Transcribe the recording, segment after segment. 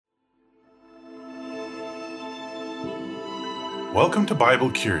Welcome to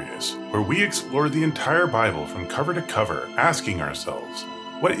Bible Curious, where we explore the entire Bible from cover to cover, asking ourselves,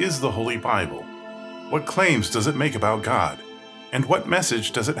 what is the Holy Bible? What claims does it make about God? And what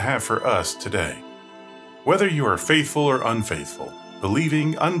message does it have for us today? Whether you are faithful or unfaithful,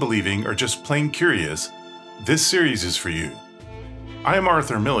 believing, unbelieving, or just plain curious, this series is for you. I am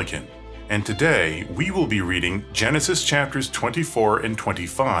Arthur Milliken, and today we will be reading Genesis chapters 24 and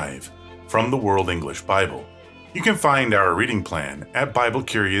 25 from the World English Bible. You can find our reading plan at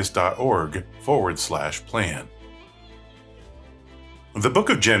biblecurious.org/plan. The Book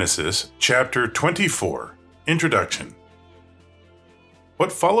of Genesis, Chapter 24, Introduction.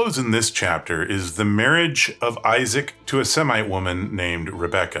 What follows in this chapter is the marriage of Isaac to a Semite woman named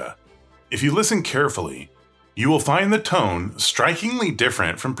Rebekah. If you listen carefully, you will find the tone strikingly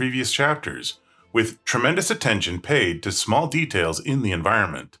different from previous chapters, with tremendous attention paid to small details in the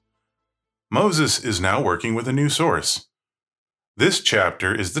environment. Moses is now working with a new source. This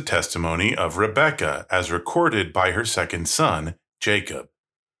chapter is the testimony of Rebekah as recorded by her second son, Jacob.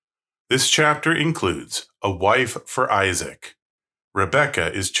 This chapter includes a wife for Isaac.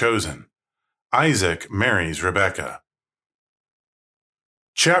 Rebekah is chosen. Isaac marries Rebekah.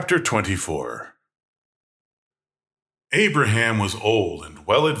 Chapter 24. Abraham was old and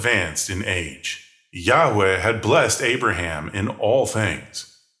well advanced in age. Yahweh had blessed Abraham in all things.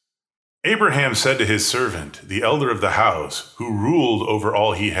 Abraham said to his servant, the elder of the house, who ruled over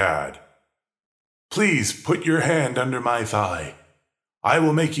all he had, "Please put your hand under my thigh. I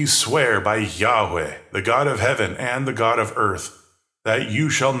will make you swear by Yahweh, the God of heaven and the God of earth, that you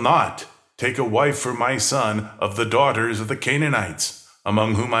shall not take a wife for my son of the daughters of the Canaanites,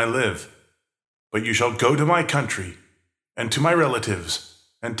 among whom I live. But you shall go to my country and to my relatives,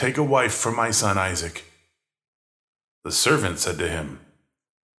 and take a wife for my son Isaac." The servant said to him,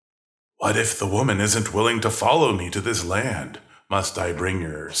 "What if the woman isn't willing to follow me to this land? Must I bring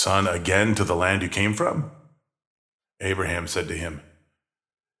your son again to the land you came from?" Abraham said to him,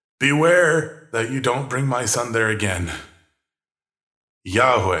 "Beware that you don't bring my son there again.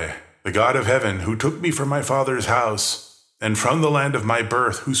 Yahweh, the God of heaven, who took me from my father's house and from the land of my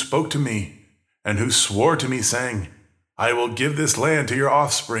birth, who spoke to me and who swore to me, saying, 'I will give this land to your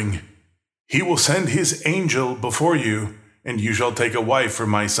offspring,' he will send his angel before you, and you shall take a wife for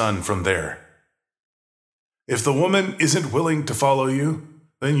my son from there. If the woman isn't willing to follow you,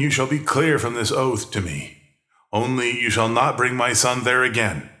 then you shall be clear from this oath to me. Only you shall not bring my son there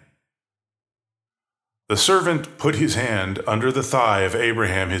again." The servant put his hand under the thigh of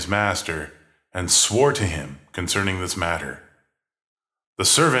Abraham his master, and swore to him concerning this matter. The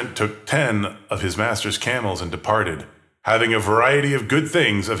servant took 10 of his master's camels and departed, having a variety of good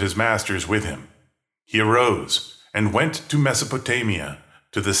things of his master's with him. He arose and went to Mesopotamia,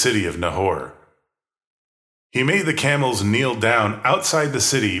 to the city of Nahor. He made the camels kneel down outside the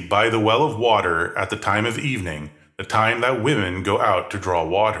city by the well of water at the time of evening, the time that women go out to draw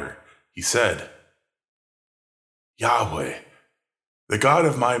water. He said, "Yahweh, the God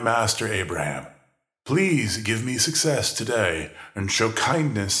of my master Abraham, please give me success today and show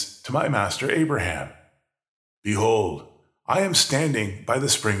kindness to my master Abraham. Behold, I am standing by the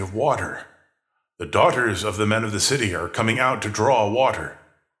spring of water. The daughters of the men of the city are coming out to draw water.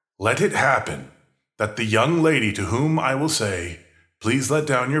 Let it happen that the young lady to whom I will say, 'Please let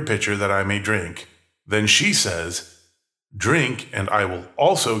down your pitcher that I may drink,' then she says, 'Drink, and I will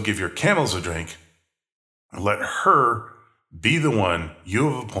also give your camels a drink,' let her be the one you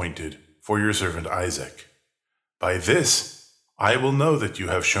have appointed for your servant Isaac. By this I will know that you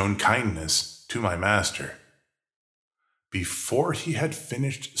have shown kindness to my master." Before he had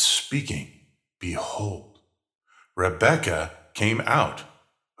finished speaking, behold, Rebekah came out,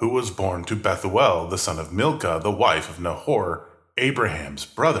 who was born to Bethuel, the son of Milcah, the wife of Nahor, Abraham's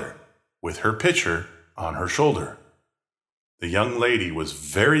brother, with her pitcher on her shoulder. The young lady was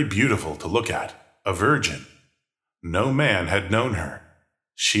very beautiful to look at, a virgin. No man had known her.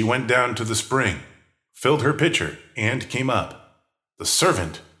 She went down to the spring, filled her pitcher, and came up. The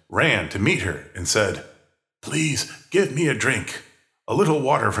servant ran to meet her and said, "Please give me a drink, a little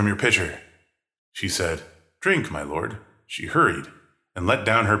water from your pitcher." She said, "Drink, my lord." She hurried and let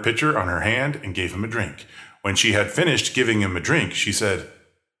down her pitcher on her hand and gave him a drink. When she had finished giving him a drink, she said,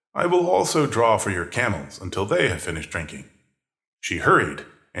 "I will also draw for your camels until they have finished drinking." She hurried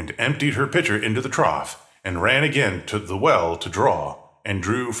and emptied her pitcher into the trough and ran again to the well to draw and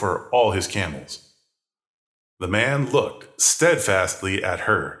drew for all his camels. The man looked steadfastly at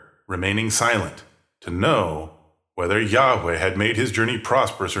her, remaining silent, to know whether Yahweh had made his journey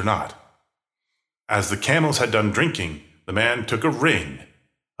prosperous or not. As the camels had done drinking, the man took a ring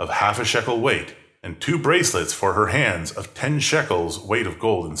of half a shekel weight and 2 bracelets for her hands of 10 shekels weight of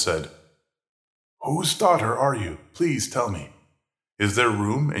gold, and said, "Whose daughter are you? Please tell me. Is there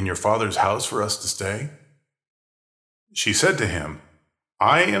room in your father's house for us to stay?" She said to him,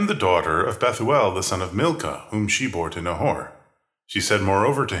 "I am the daughter of Bethuel the son of Milcah, whom she bore to Nahor." She said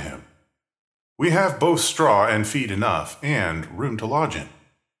moreover to him, "We have both straw and feed enough, and room to lodge in."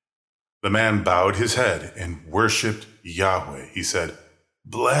 The man bowed his head and worshipped Yahweh. He said,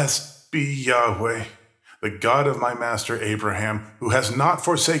 "Blessed be Yahweh, the God of my master Abraham, who has not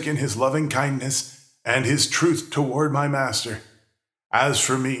forsaken his loving kindness and his truth toward my master. As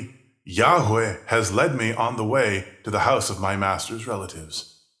for me, Yahweh has led me on the way to the house of my master's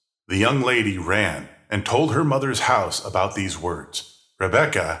relatives." The young lady ran and told her mother's house about these words.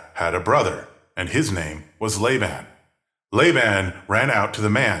 Rebekah had a brother, and his name was Laban. Laban ran out to the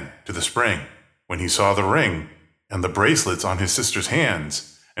man to the spring when he saw the ring and the bracelets on his sister's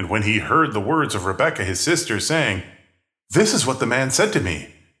hands, and when he heard the words of Rebekah his sister, saying, "This is what the man said to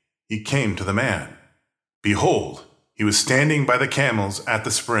me," he came to the man. Behold, he was standing by the camels at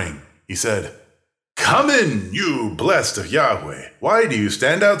the spring. He said, "Come in, you blessed of Yahweh. Why do you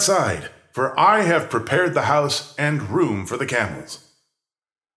stand outside? For I have prepared the house and room for the camels."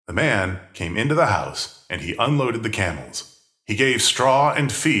 The man came into the house, and he unloaded the camels. He gave straw and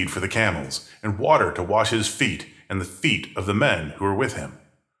feed for the camels, and water to wash his feet and the feet of the men who were with him.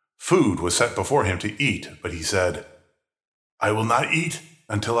 Food was set before him to eat, but he said, "I will not eat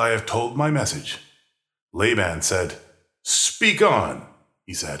until I have told my message." Laban said, "Speak on,"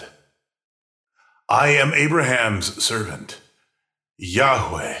 he said. "I am Abraham's servant.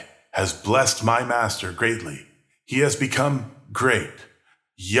 Yahweh has blessed my master greatly. He has become great.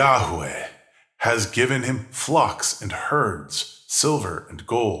 Yahweh has given him flocks and herds, silver and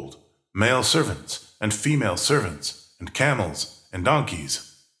gold, male servants and female servants, and camels and donkeys.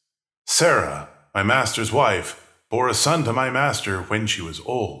 Sarah, my master's wife, bore a son to my master when she was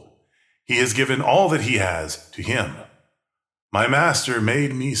old. He has given all that he has to him. My master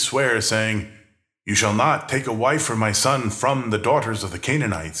made me swear, saying, 'You shall not take a wife for my son from the daughters of the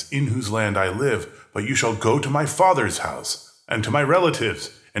Canaanites in whose land I live, but you shall go to my father's house and to my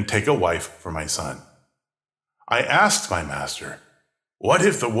relatives and take a wife for my son.' I asked my master, 'What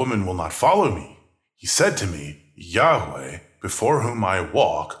if the woman will not follow me?' He said to me, 'Yahweh, before whom I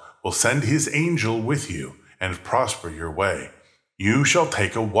walk, will send his angel with you and prosper your way. You shall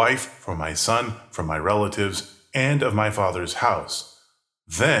take a wife for my son from my relatives and of my father's house.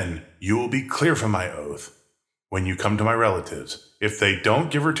 Then you will be clear from my oath when you come to my relatives. If they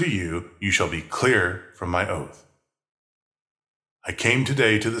don't give her to you, you shall be clear from my oath.' I came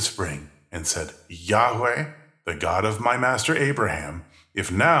today to the spring and said, 'Yahweh, the God of my master Abraham,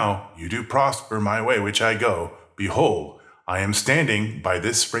 if now you do prosper my way which I go, behold, I am standing by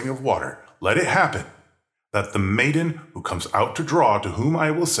this spring of water. Let it happen that the maiden who comes out to draw, to whom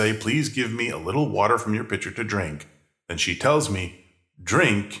I will say, "Please give me a little water from your pitcher to drink," then she tells me,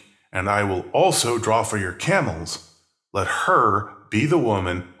 "Drink, and I will also draw for your camels," let her be the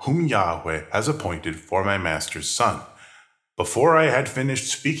woman whom Yahweh has appointed for my master's son." Before I had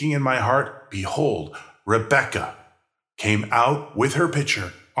finished speaking in my heart, behold, Rebekah came out with her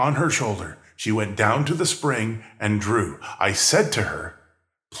pitcher on her shoulder. She went down to the spring and drew. I said to her,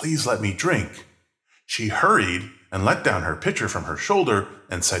 "Please let me drink." She hurried and let down her pitcher from her shoulder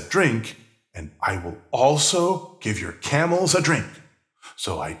and said, "Drink, and I will also give your camels a drink."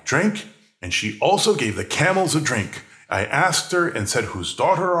 So I drank, and she also gave the camels a drink. I asked her and said, "Whose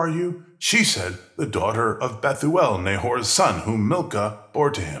daughter are you?" She said, "The daughter of Bethuel, Nahor's son, whom Milcah bore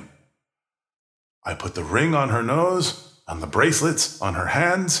to him." I put the ring on her nose, and the bracelets on her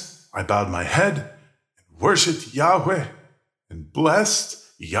hands. I bowed my head and worshipped Yahweh and blessed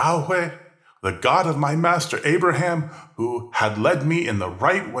Yahweh, the God of my master Abraham, who had led me in the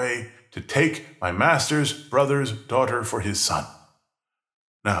right way to take my master's brother's daughter for his son.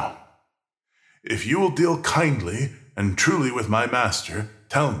 Now, if you will deal kindly and truly with my master,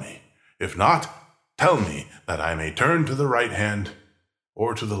 tell me. If not, tell me that I may turn to the right hand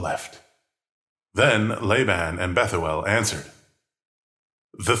or to the left." Then Laban and Bethuel answered,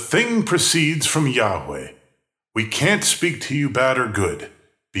 "The thing proceeds from Yahweh. We can't speak to you bad or good.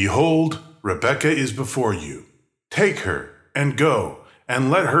 Behold, Rebekah is before you. Take her and go,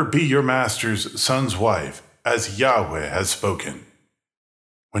 and let her be your master's son's wife, as Yahweh has spoken."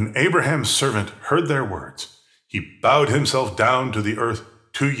 When Abraham's servant heard their words, he bowed himself down to the earth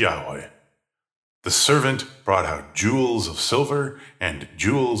to Yahweh. The servant brought out jewels of silver and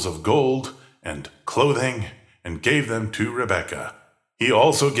jewels of gold and clothing and gave them to Rebekah. He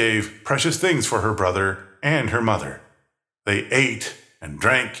also gave precious things for her brother and her mother. They ate and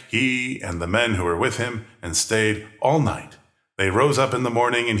drank, he and the men who were with him, and stayed all night. They rose up in the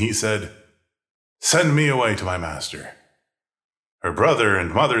morning, and he said, "Send me away to my master." Her brother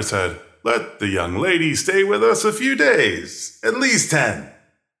and mother said, "Let the young lady stay with us a few days, at least 10.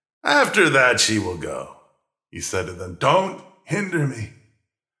 After that she will go." He said to them, "Don't hinder me.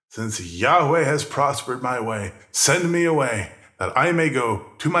 Since Yahweh has prospered my way, send me away, that I may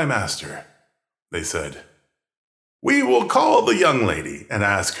go to my master." They said, "We will call the young lady and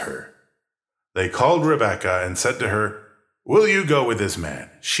ask her." They called Rebekah and said to her, "Will you go with this man?"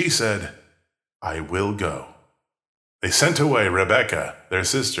 She said, "I will go." They sent away Rebekah, their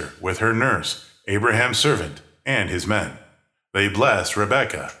sister, with her nurse, Abraham's servant, and his men. They blessed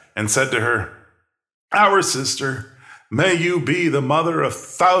Rebekah and said to her, "Our sister, may you be the mother of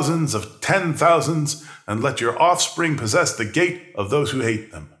thousands of 10,000s, and let your offspring possess the gate of those who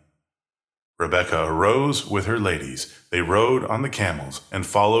hate them." Rebekah arose with her ladies. They rode on the camels and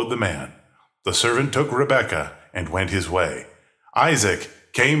followed the man. The servant took Rebekah and went his way. Isaac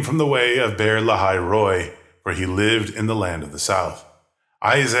came from the way of Beer-lahai-roi, for he lived in the land of the south.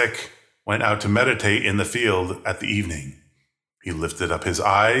 Isaac went out to meditate in the field at the evening. He lifted up his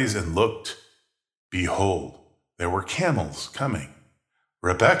eyes and looked. Behold, there were camels coming.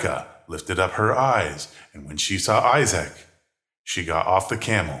 Rebekah lifted up her eyes, and when she saw Isaac, she got off the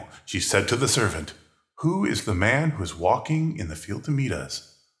camel. She said to the servant, "Who is the man who is walking in the field to meet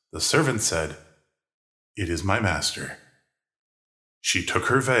us?" The servant said, "It is my master." She took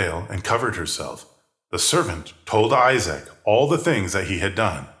her veil and covered herself. The servant told Isaac all the things that he had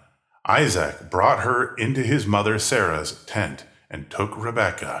done. Isaac brought her into his mother Sarah's tent and took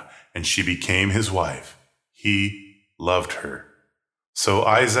Rebekah, and she became his wife. He loved her. So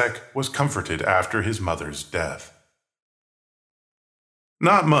Isaac was comforted after his mother's death.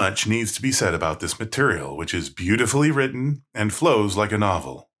 Not much needs to be said about this material, which is beautifully written and flows like a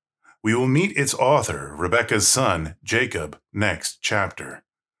novel. We will meet its author, Rebekah's son, Jacob, next chapter.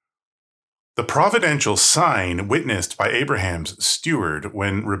 The providential sign witnessed by Abraham's steward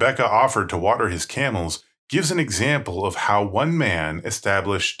when Rebekah offered to water his camels gives an example of how one man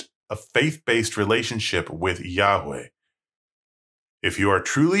established a faith-based relationship with Yahweh. If you are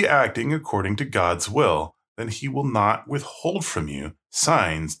truly acting according to God's will, then He will not withhold from you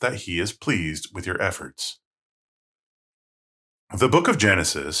signs that He is pleased with your efforts. The Book of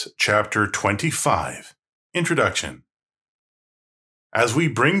Genesis, chapter 25, Introduction. As we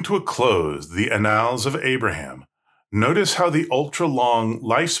bring to a close the annals of Abraham, notice how the ultra-long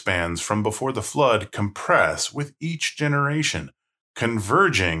lifespans from before the flood compress with each generation,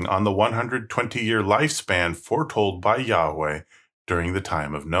 converging on the 120-year lifespan foretold by Yahweh during the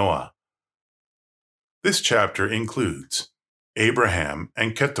time of Noah. This chapter includes Abraham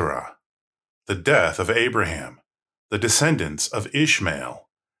and Keturah, the death of Abraham, the descendants of Ishmael,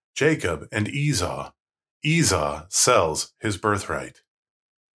 Jacob and Esau. Esau sells his birthright.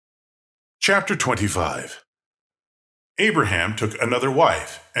 Chapter 25. Abraham took another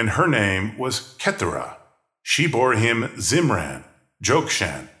wife, and her name was Keturah. She bore him Zimran,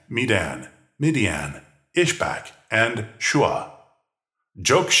 Jokshan, Medan, Midian, Ishbak, and Shua.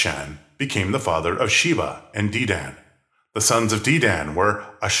 Jokshan became the father of Sheba and Dedan. The sons of Dedan were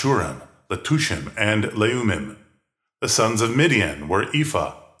Ashurim, Letushim, and Leumim. The sons of Midian were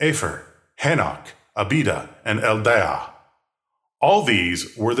Ephah, Epher, Hanok, Abida, and Eldaah. All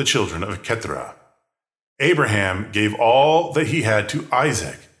these were the children of Keturah. Abraham gave all that he had to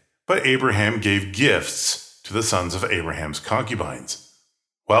Isaac, but Abraham gave gifts to the sons of Abraham's concubines.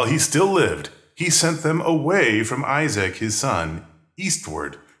 While he still lived, he sent them away from Isaac his son,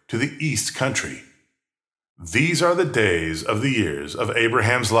 eastward to the east country. These are the days of the years of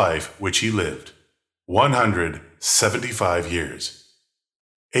Abraham's life which he lived, 175 years.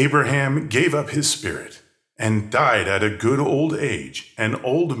 Abraham gave up his spirit and died at a good old age, an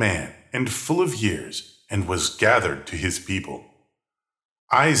old man and full of years, and was gathered to his people.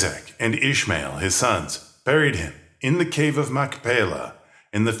 Isaac and Ishmael, his sons, buried him in the cave of Machpelah,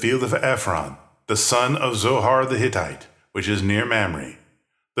 in the field of Ephron, the son of Zohar the Hittite, which is near Mamre,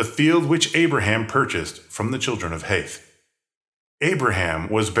 the field which Abraham purchased from the children of Heth. Abraham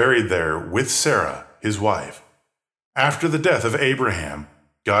was buried there with Sarah, his wife. After the death of Abraham,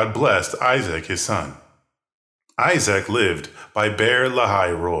 God blessed Isaac his son. Isaac lived by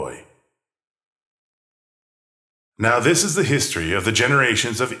Beer-lahai-roi. Now this is the history of the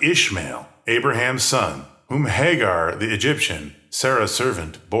generations of Ishmael, Abraham's son, whom Hagar the Egyptian, Sarah's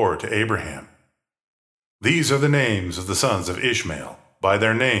servant, bore to Abraham. These are the names of the sons of Ishmael, by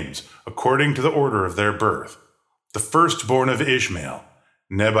their names, according to the order of their birth. The firstborn of Ishmael,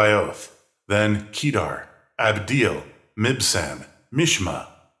 Nebaioth, then Kedar, Abdeel, Mibsam, Mishma,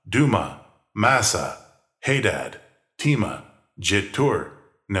 Duma, Massa, Hadad, Tema, Jetur,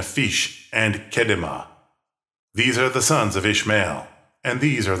 Nephish, and Kedemah. These are the sons of Ishmael, and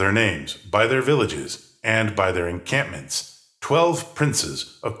these are their names, by their villages, and by their encampments, 12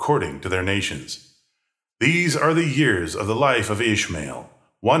 princes according to their nations. These are the years of the life of Ishmael,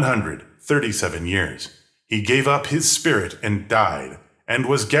 137 years. He gave up his spirit and died, and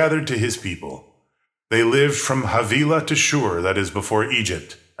was gathered to his people. They lived from Havilah to Shur, that is before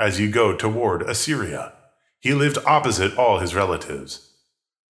Egypt, as you go toward Assyria. He lived opposite all his relatives.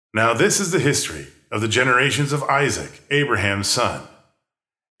 Now this is the history of the generations of Isaac, Abraham's son.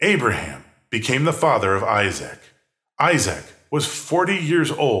 Abraham became the father of Isaac. Isaac was 40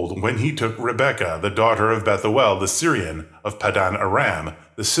 years old when he took Rebekah, the daughter of Bethuel the Syrian of Paddan Aram,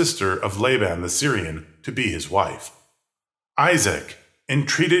 the sister of Laban the Syrian, to be his wife. Isaac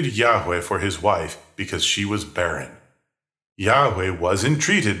entreated Yahweh for his wife because she was barren. Yahweh was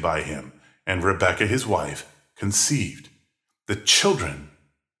entreated by him, and Rebekah his wife conceived. The children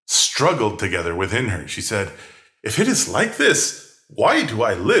struggled together within her. She said, "If it is like this, why do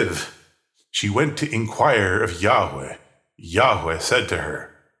I live?" She went to inquire of Yahweh. Yahweh said to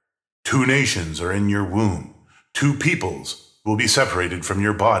her, "2 nations are in your womb. 2 peoples will be separated from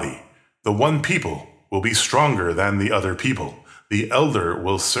your body. The one people will be stronger than the other people. The elder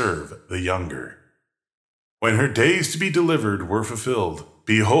will serve the younger." When her days to be delivered were fulfilled,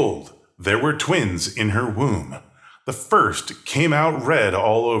 behold, there were twins in her womb. The first came out red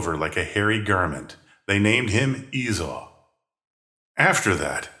all over like a hairy garment. They named him Esau. After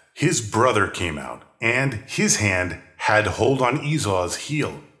that, his brother came out, and his hand had hold on Esau's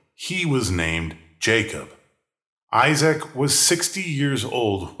heel. He was named Jacob. Isaac was 60 years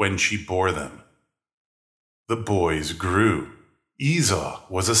old when she bore them. The boys grew. Esau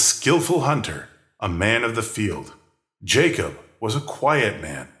was a skillful hunter, a man of the field. Jacob was a quiet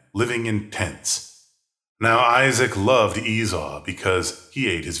man, living in tents. Now Isaac loved Esau because he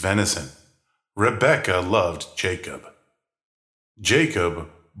ate his venison. Rebekah loved Jacob. Jacob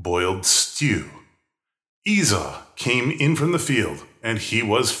boiled stew. Esau came in from the field, and he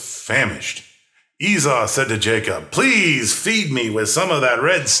was famished. Esau said to Jacob, "Please feed me with some of that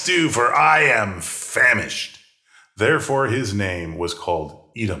red stew, for I am famished." Therefore his name was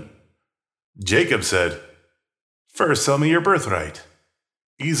called Edom. Jacob said, "First sell me your birthright."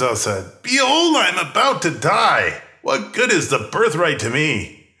 Esau said, "Behold, I am about to die. What good is the birthright to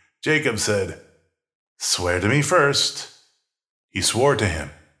me?" Jacob said, "Swear to me first." He swore to him.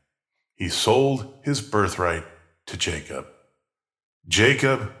 He sold his birthright to Jacob.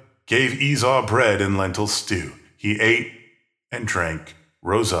 Jacob gave Esau bread and lentil stew. He ate and drank,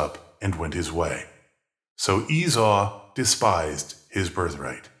 rose up, and went his way. So Esau despised his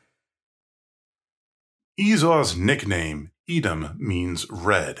birthright. Esau's nickname, Edom, means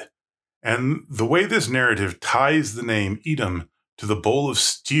red. And the way this narrative ties the name Edom to the bowl of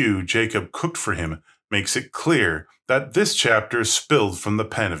stew Jacob cooked for him makes it clear that this chapter spilled from the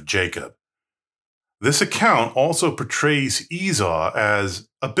pen of Jacob. This account also portrays Esau as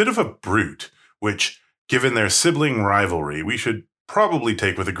a bit of a brute, which, given their sibling rivalry, we should probably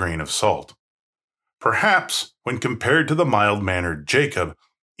take with a grain of salt. Perhaps, when compared to the mild-mannered Jacob,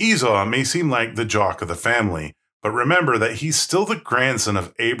 Esau may seem like the jock of the family, but remember that he's still the grandson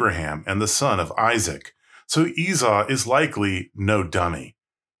of Abraham and the son of Isaac, so Esau is likely no dummy.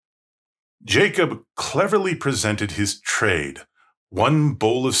 Jacob cleverly presented his trade, one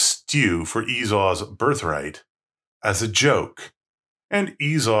bowl of stew for Esau's birthright, as a joke, and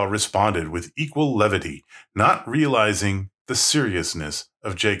Esau responded with equal levity, not realizing the seriousness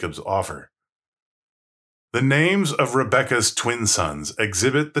of Jacob's offer. The names of Rebekah's twin sons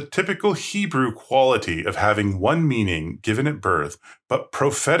exhibit the typical Hebrew quality of having one meaning given at birth, but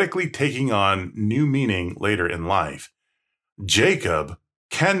prophetically taking on new meaning later in life. Jacob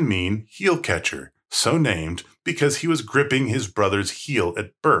can mean heel catcher, so named because he was gripping his brother's heel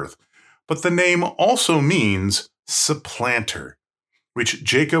at birth, but the name also means supplanter, which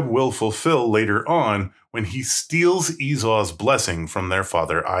Jacob will fulfill later on when he steals Esau's blessing from their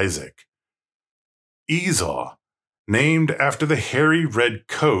father Isaac. Esau, named after the hairy red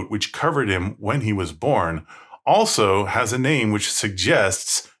coat which covered him when he was born, also has a name which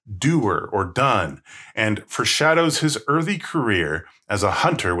suggests doer or done, and foreshadows his early career as a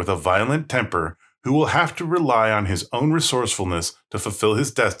hunter with a violent temper who will have to rely on his own resourcefulness to fulfill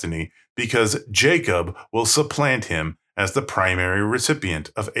his destiny because Jacob will supplant him as the primary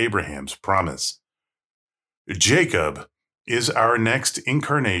recipient of Abraham's promise. Jacob is our next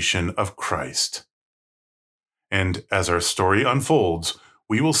incarnation of Christ. And as our story unfolds,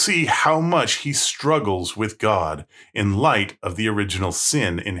 we will see how much he struggles with God in light of the original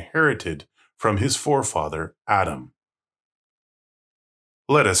sin inherited from his forefather, Adam.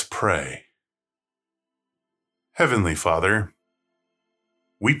 Let us pray. Heavenly Father,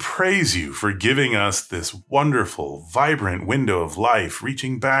 we praise you for giving us this wonderful, vibrant window of life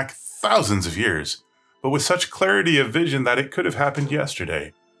reaching back thousands of years, but with such clarity of vision that it could have happened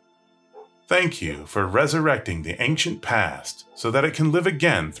yesterday. Thank you for resurrecting the ancient past so that it can live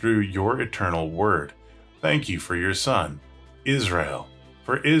again through your eternal word. Thank you for your Son, Israel,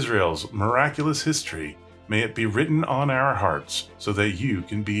 for Israel's miraculous history. May it be written on our hearts so that you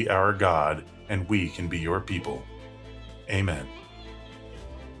can be our God and we can be your people. Amen.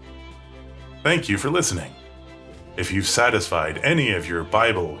 Thank you for listening. If you've satisfied any of your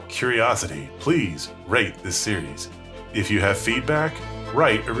Bible curiosity, please rate this series. If you have feedback,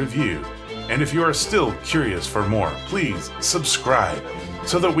 write a review. And if you are still curious for more, please subscribe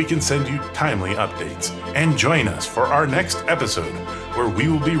so that we can send you timely updates. And join us for our next episode, where we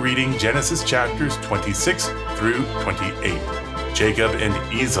will be reading Genesis chapters 26 through 28. Jacob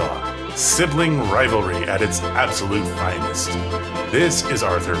and Esau, sibling rivalry at its absolute finest. This is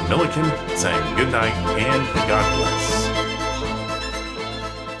Arthur Milliken saying good night and God bless.